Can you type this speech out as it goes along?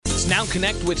Let's now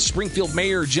connect with Springfield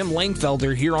Mayor Jim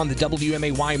Langfelder here on the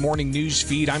WMAY Morning News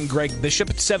Feed. I'm Greg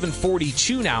Bishop at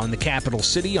 7:42 now in the capital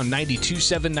city on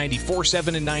 92.7,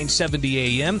 94.7, and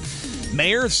 970 AM.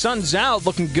 Mayor, the sun's out,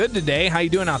 looking good today. How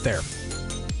you doing out there?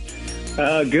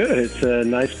 Good. It's a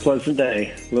nice, pleasant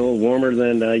day. A little warmer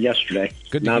than yesterday.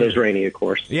 Good. Not as rainy, of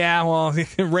course. Yeah, well,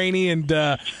 rainy and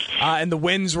the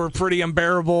winds were pretty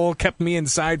unbearable. Kept me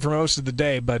inside for most of the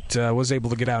day, but was able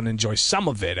to get out and enjoy some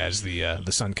of it as the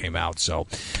sun came out. So,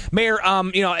 Mayor,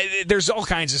 there's all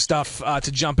kinds of stuff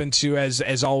to jump into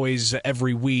as always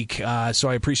every week. So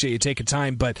I appreciate you taking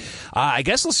time. But I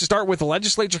guess let's start with the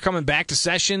legislature coming back to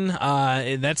session.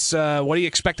 That's what do you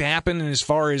expect to happen as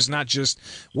far as not just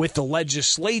with the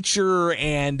legislature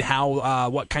and how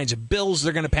what kinds of bills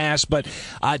they're going to pass, but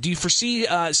do you foresee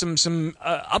some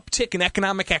uptick in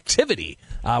economic activity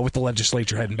with the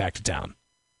legislature heading back to town?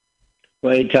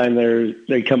 Well, anytime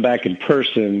they come back in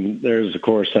person, there's, of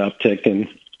course, an uptick in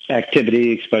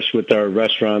activity, especially with our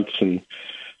restaurants and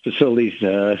facilities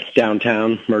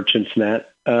downtown, merchants and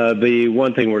that. The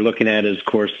one thing we're looking at is, of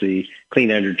course, the Clean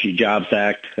Energy Jobs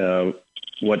Act,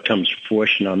 what comes to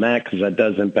fruition on that, because that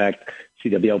does impact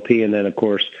CWLP, and then, of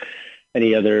course,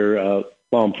 any other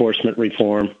law enforcement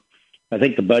reform. I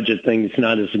think the budget thing is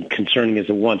not as concerning as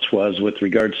it once was with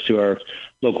regards to our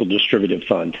local distributive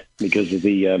fund because of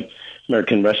the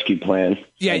American Rescue Plan.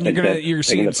 Yeah, and you're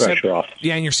seeing the pressure off.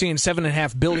 Yeah, and you're seeing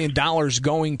 $7.5 billion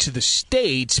going to the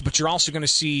states, but you're also going to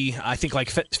see, I think, like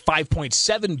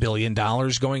 $5.7 billion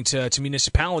going to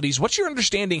municipalities. What's your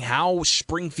understanding how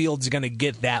Springfield's going to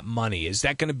get that money? Is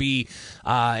that going to be,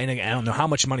 and I don't know how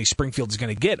much money Springfield's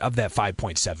going to get of that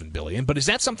 $5.7 billion, but is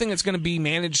that something that's going to be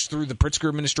managed through the Pritzker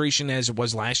administration as it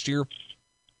was last year?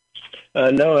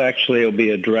 No, actually, it'll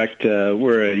be a direct.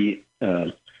 We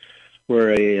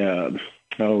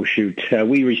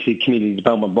receive community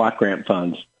development block grant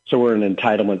funds. So we're an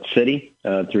entitlement city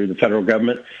through the federal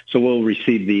government. So we'll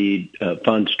receive the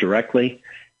funds directly,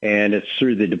 and it's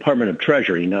through the Department of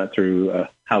Treasury, not through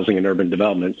Housing and Urban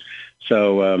Development.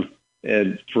 So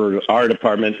and for our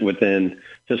department within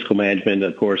fiscal management,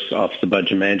 of course, Office of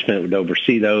Budget Management would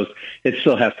oversee those. It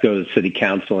still has to go to the city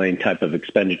council, any type of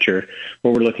expenditure.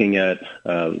 But we're looking at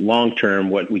long-term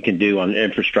what we can do on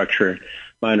infrastructure.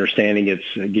 My understanding it's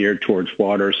geared towards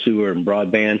water, sewer, and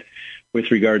broadband. With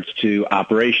regards to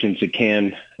operations, it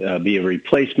can be a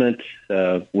replacement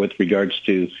with regards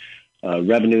to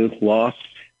revenue loss,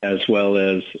 as well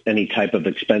as any type of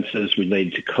expenses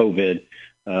related to COVID,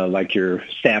 like your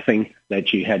staffing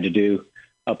that you had to do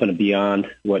up and beyond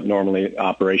what normally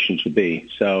operations would be.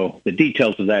 So the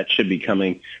details of that should be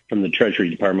coming from the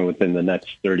Treasury Department within the next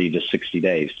 30 to 60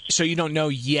 days. So you don't know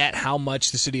yet how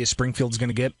much the city of Springfield is going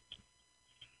to get?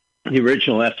 The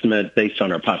original estimate based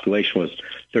on our population was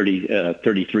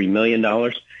 $33 million.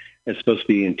 It's supposed to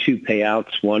be in two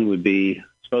payouts. One would be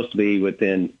supposed to be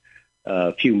within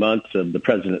a few months of the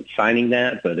president signing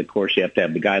that, but of course you have to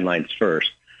have the guidelines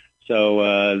first.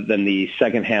 So then the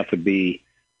second half would be,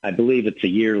 I believe it's a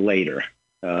year later.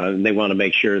 And they want to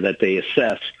make sure that they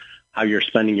assess how you're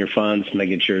spending your funds,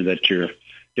 making sure that you're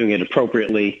doing it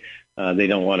appropriately. They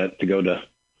don't want it to go to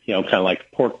kind of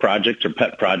like pork projects or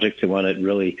pet projects. They want to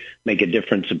really make a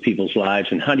difference in people's lives.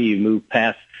 And how do you move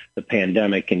past the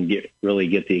pandemic and really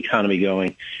get the economy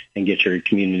going and get your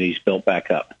communities built back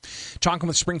up? Talking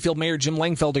with Springfield Mayor Jim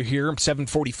Langfelder here,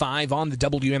 7:45 on the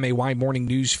WMAY Morning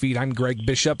News Feed. I'm Greg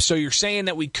Bishop. So you're saying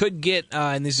that we could get,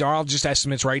 and these are all just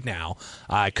estimates right now,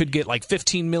 could get like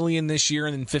 $15 million this year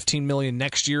and then $15 million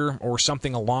next year or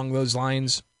something along those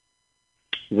lines?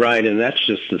 Right, and that's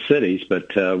just the cities.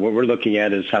 But what we're looking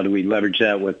at is how do we leverage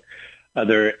that with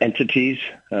other entities,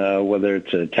 whether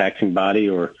it's a taxing body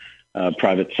or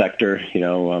private sector.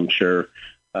 I'm sure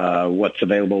what's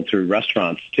available through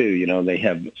restaurants, too. They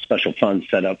have special funds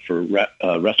set up for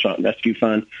Restaurant Rescue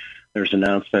Fund. There's an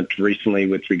announcement recently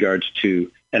with regards to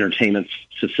entertainment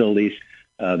facilities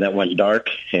that went dark,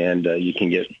 and you can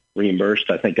get reimbursed,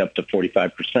 I think, up to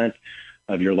 45%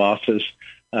 of your losses.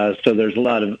 So there's a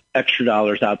lot of extra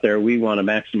dollars out there. We want to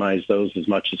maximize those as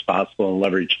much as possible and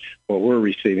leverage what we're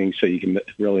receiving so you can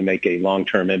really make a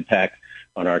long-term impact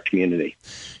on our community.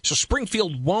 So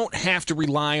Springfield won't have to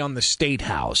rely on the State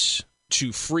House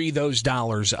to free those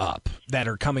dollars up that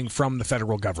are coming from the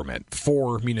federal government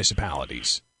for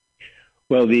municipalities.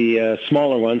 Well, the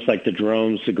smaller ones like the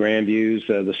Jeromes, the Grandviews,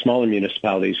 the smaller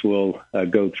municipalities will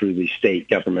go through the state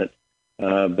government.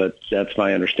 But that's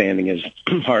my understanding is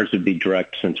ours would be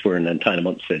direct since we're an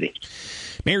entitlement city.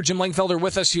 Mayor Jim Langfelder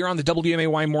with us here on the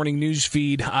WMAY Morning News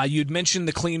Feed. You'd mentioned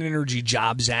the Clean Energy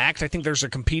Jobs Act. I think there's a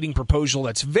competing proposal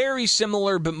that's very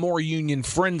similar but more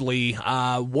union-friendly.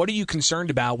 What are you concerned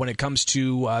about when it comes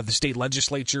to the state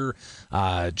legislature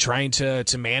trying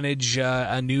to manage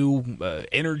a new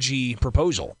energy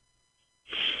proposal?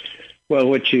 Well,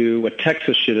 what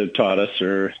Texas should have taught us,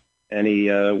 or any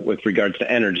with regards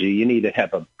to energy, you need to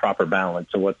have a proper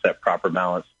balance. And what's that proper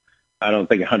balance? I don't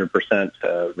think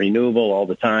 100% renewable all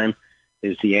the time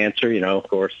is the answer. Of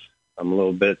course, I'm a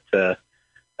little bit,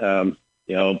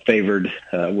 favored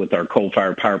with our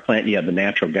coal-fired power plant. You have the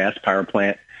natural gas power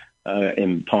plant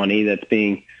in Pawnee that's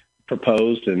being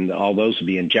proposed, and all those would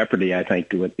be in jeopardy, I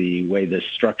think, with the way this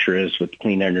structure is with the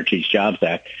Clean Energy Jobs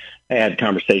Act. I had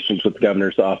conversations with the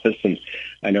governor's office, and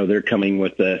I know they're coming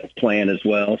with a plan as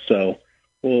well. So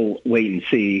we'll wait and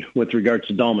see. With regards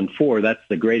to Dolman 4, that's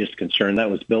the greatest concern. That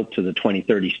was built to the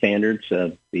 2030 standards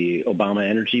of the Obama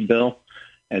energy bill.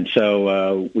 And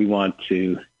so we want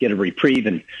to get a reprieve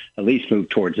and at least move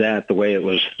towards that. The way it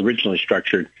was originally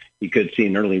structured, you could see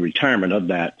an early retirement of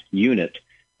that unit.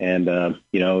 And,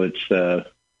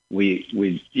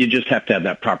 you just have to have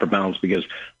that proper balance, because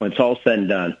when it's all said and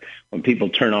done, when people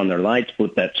turn on their lights,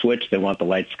 flip that switch, they want the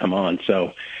lights to come on.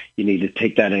 So you need to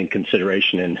take that into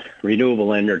consideration. And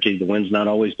renewable energy, the wind's not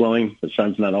always blowing, the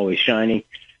sun's not always shining.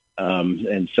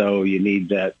 And so you need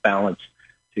that balance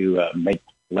to make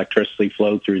electricity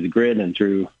flow through the grid and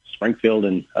through Springfield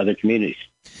and other communities.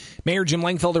 Mayor Jim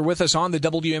Langfelder with us on the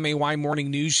WMAY Morning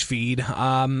News Feed.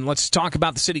 Let's talk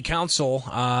about the City Council.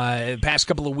 The past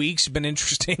couple of weeks have been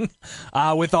interesting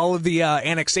with all of the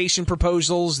annexation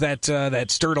proposals that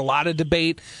stirred a lot of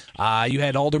debate. You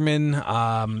had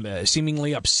aldermen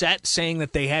seemingly upset, saying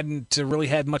that they hadn't really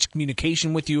had much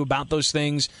communication with you about those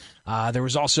things. There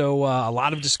was also a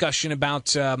lot of discussion about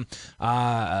Val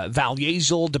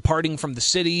Yezel departing from the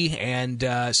city, and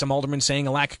some aldermen saying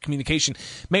a lack of communication.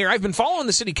 Mayor, I've been following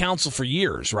the City Council for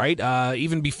years, right?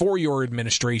 Even before your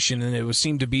administration, and it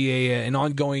seemed to be an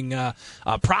ongoing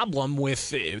problem with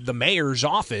the mayor's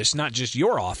office, not just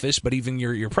your office, but even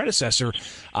your predecessor.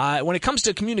 When it comes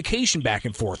to communication back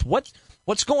and forth,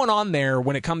 what's going on there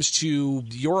when it comes to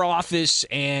your office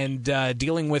and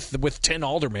dealing with 10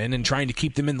 aldermen and trying to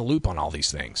keep them in the loop on all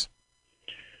these things?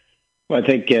 Well, I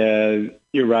think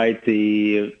you're right.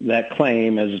 That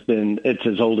claim it's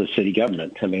as old as city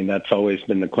government. I mean, that's always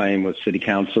been the claim with city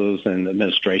councils and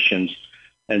administrations.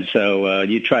 And so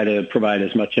you try to provide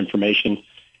as much information.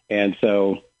 And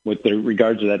so with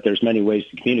regards to that, there's many ways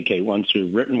to communicate. One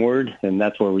through written word, and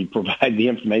that's where we provide the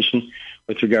information.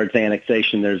 With regards to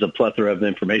annexation, there's a plethora of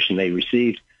information they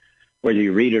received. Whether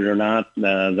you read it or not,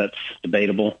 that's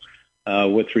debatable.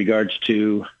 With regards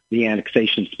to the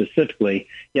annexation specifically,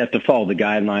 you have to follow the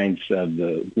guidelines of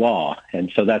the law. And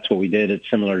so that's what we did. It's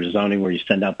similar to zoning, where you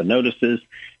send out the notices,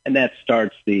 and that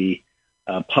starts the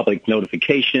public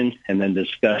notification and then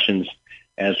discussions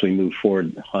as we move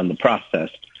forward on the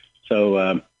process.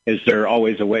 So is there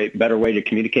always better way to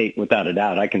communicate? Without a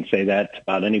doubt. I can say that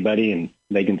about anybody, and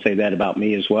they can say that about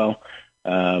me as well.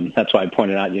 That's why I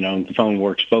pointed out, the phone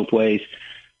works both ways.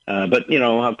 But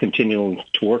I'll continue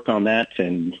to work on that,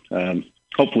 and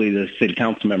hopefully the city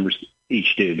council members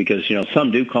each do, because,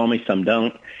 some do call me, some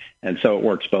don't. And so it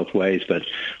works both ways. But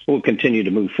we'll continue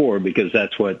to move forward, because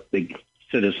that's what the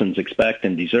citizens expect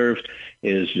and deserve,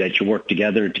 is that you work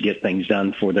together to get things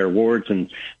done for their wards, and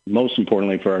most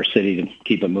importantly for our city to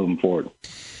keep it moving forward.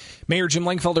 Mayor Jim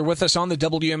Langfelder with us on the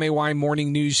WMAY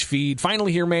Morning News Feed.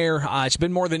 Finally here, Mayor, it's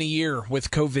been more than a year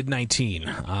with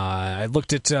COVID-19. I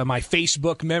looked at my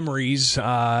Facebook memories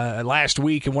last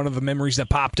week, and one of the memories that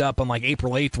popped up on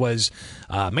April 8th was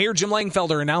Mayor Jim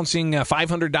Langfelder announcing a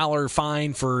 $500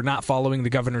 fine for not following the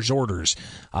governor's orders.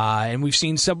 And we've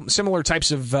seen some similar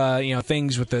types of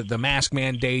things with the mask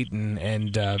mandate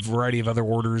and a variety of other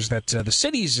orders that the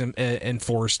city's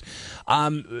enforced.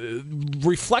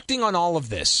 Reflecting on all of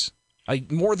this,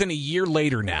 more than a year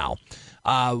later now,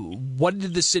 what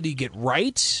did the city get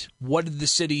right? What did the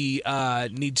city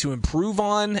need to improve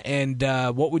on? And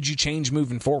what would you change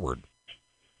moving forward?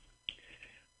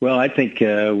 Well, I think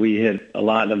we hit a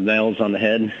lot of nails on the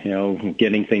head,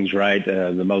 getting things right.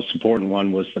 The most important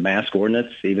one was the mask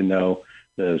ordinance, even though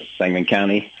the Sangamon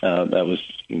County, that was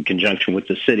in conjunction with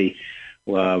the city,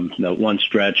 the one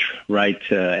stretch right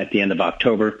at the end of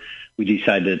October, we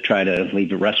decided to try to leave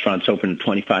the restaurants open at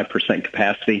 25%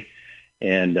 capacity.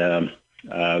 And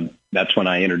that's when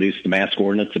I introduced the mask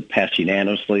ordinance. It passed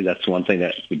unanimously. That's one thing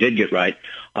that we did get right.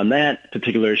 On that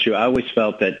particular issue, I always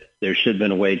felt that there should have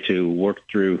been a way to work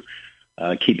through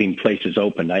keeping places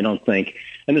open. I don't think,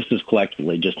 and this is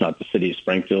collectively, just not the city of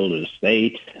Springfield or the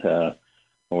state,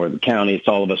 or the county. It's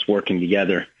all of us working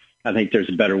together. I think there's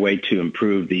a better way to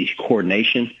improve the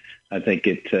coordination. I think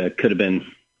it could have been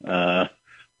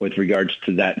with regards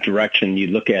to that direction. You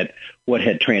look at what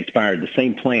had transpired. The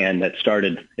same plan that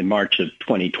started in March of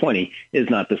 2020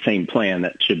 is not the same plan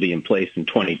that should be in place in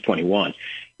 2021.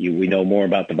 We know more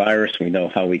about the virus. We know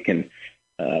how we can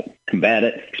combat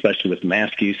it, especially with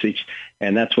mask usage.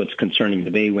 And that's what's concerning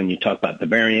to me when you talk about the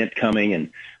variant coming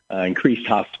and increased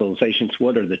hospitalizations.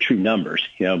 What are the true numbers?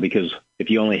 Because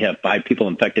if you only have 5 people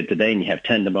infected today and you have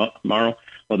 10 tomorrow,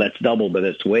 well, that's double, but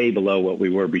it's way below what we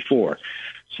were before.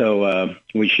 So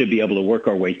we should be able to work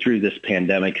our way through this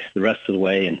pandemic the rest of the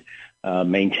way and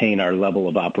maintain our level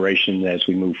of operation as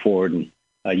we move forward and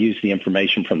use the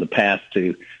information from the past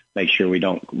to make sure we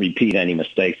don't repeat any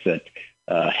mistakes that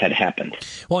had happened.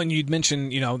 Well, and you'd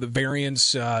mentioned, the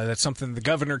variants. That's something the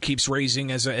governor keeps raising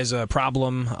as a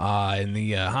problem in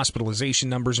the hospitalization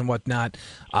numbers and whatnot.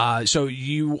 So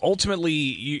you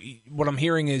ultimately, what I'm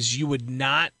hearing is you would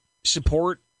not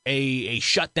support a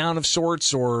shutdown of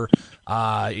sorts or,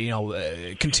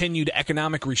 continued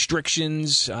economic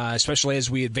restrictions, especially as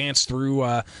we advance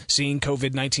through seeing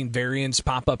COVID-19 variants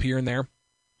pop up here and there?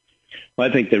 Well,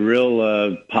 I think the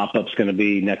real pop-up's going to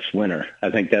be next winter.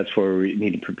 I think that's where we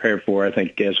need to prepare for. I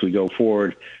think as we go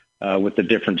forward with the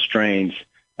different strains,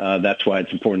 that's why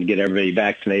it's important to get everybody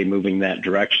vaccinated, moving that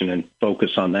direction and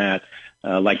focus on that.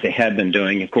 Like they had been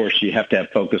doing. Of course, you have to have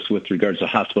focus with regards to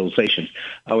hospitalizations.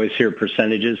 I always hear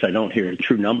percentages. I don't hear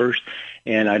true numbers,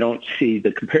 and I don't see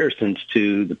the comparisons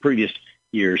to the previous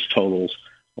year's totals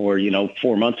or,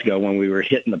 4 months ago when we were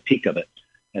hitting the peak of it.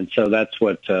 And so that's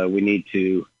what we need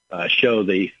to show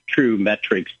the true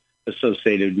metrics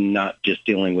associated, not just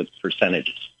dealing with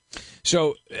percentages.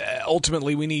 So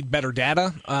ultimately, we need better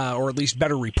data, or at least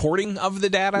better reporting of the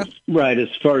data? Right, as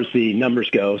far as the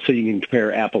numbers go, so you can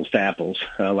compare apples to apples.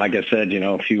 Like I said,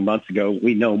 a few months ago,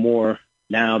 we know more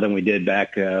now than we did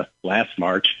back last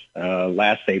March,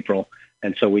 last April.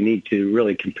 And so we need to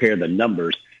really compare the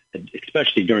numbers,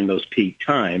 especially during those peak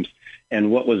times,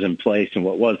 and what was in place and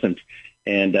what wasn't,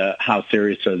 and how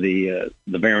serious are the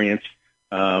variants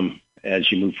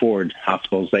as you move forward.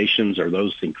 Hospitalizations, are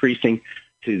those increasing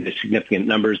to the significant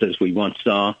numbers as we once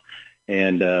saw?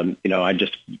 And, I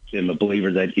just am a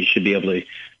believer that you should be able to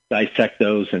dissect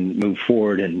those and move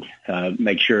forward and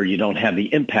make sure you don't have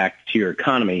the impact to your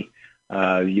economy.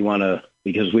 You want to,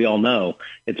 because we all know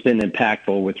it's been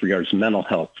impactful with regards to mental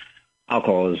health,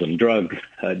 alcoholism, drug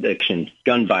addiction,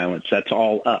 gun violence. That's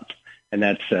all up. And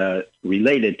that's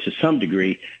related to some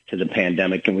degree to the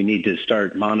pandemic. And we need to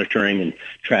start monitoring and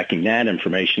tracking that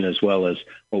information as well as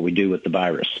what we do with the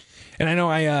virus. And I know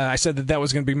I said that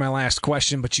was going to be my last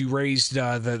question, but you raised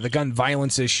the gun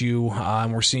violence issue.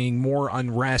 We're seeing more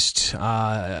unrest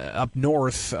up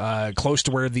north, close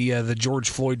to where the George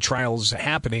Floyd trial's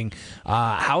happening.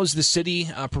 How is the city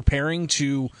preparing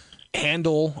to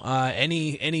handle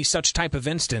any such type of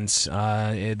instance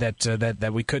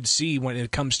that we could see when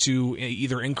it comes to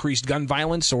either increased gun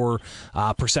violence or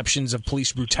perceptions of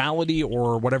police brutality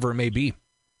or whatever it may be?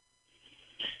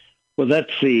 Well,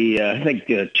 that's I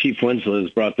think Chief Winslow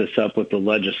has brought this up with the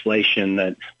legislation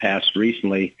that passed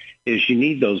recently, is you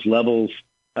need those levels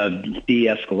of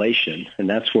de-escalation. And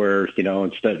that's where,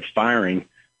 instead of firing,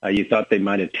 you thought they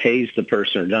might have tased the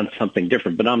person or done something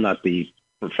different. But I'm not the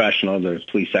professional, the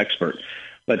police expert.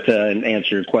 But to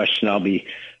answer your question, I'll be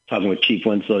talking with Chief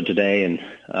Winslow today, and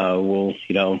we'll,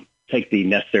 take the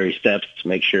necessary steps to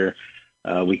make sure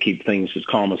we keep things as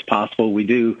calm as possible. We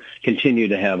do continue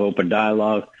to have open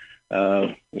dialogue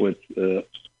with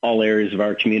all areas of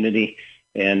our community.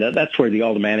 And that's where the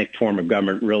aldermanic form of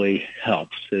government really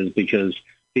helps, is because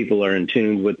people are in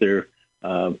tune with their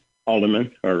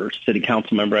alderman or city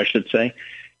council member, I should say.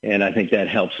 And I think that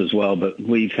helps as well. But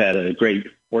we've had a great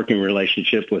working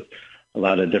relationship with a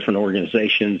lot of different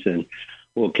organizations, and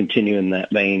we'll continue in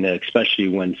that vein, especially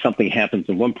when something happens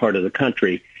in one part of the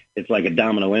country. It's like a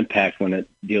domino impact when it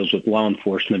deals with law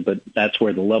enforcement, but that's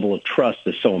where the level of trust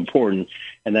is so important.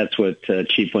 And that's what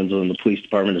Chief Winslow and the police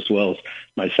department, as well as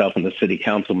myself and the city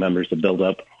council members, have built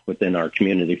up within our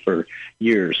community for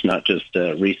years, not just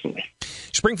recently.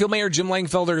 Springfield Mayor Jim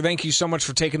Langfelder, thank you so much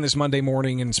for taking this Monday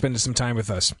morning and spending some time with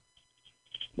us.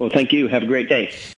 Well, thank you. Have a great day.